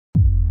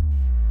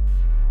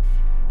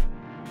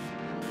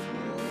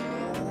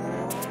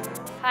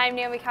I'm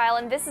Naomi Kyle,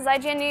 and this is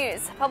IGN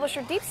News.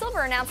 Publisher Deep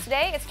Silver announced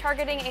today it's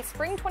targeting a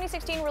spring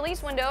 2016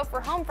 release window for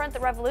Homefront: The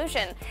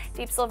Revolution.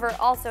 Deep Silver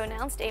also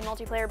announced a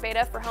multiplayer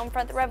beta for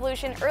Homefront: The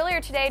Revolution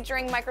earlier today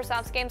during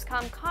Microsoft's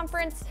Gamescom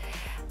conference.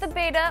 The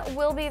beta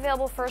will be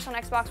available first on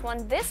Xbox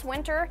One this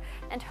winter,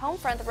 and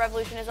Homefront: The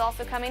Revolution is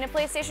also coming to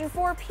PlayStation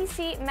 4,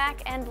 PC,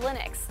 Mac, and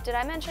Linux. Did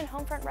I mention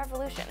Homefront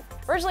Revolution?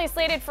 Originally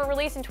slated for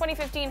release in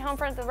 2015,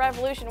 Homefront: The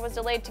Revolution was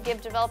delayed to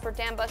give developer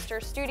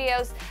Dambuster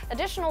Studios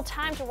additional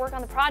time to work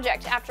on the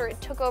project after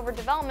it took over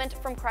development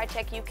from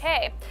Crytek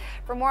UK.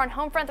 For more on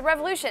Homefront: The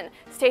Revolution,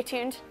 stay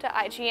tuned to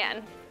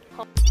IGN.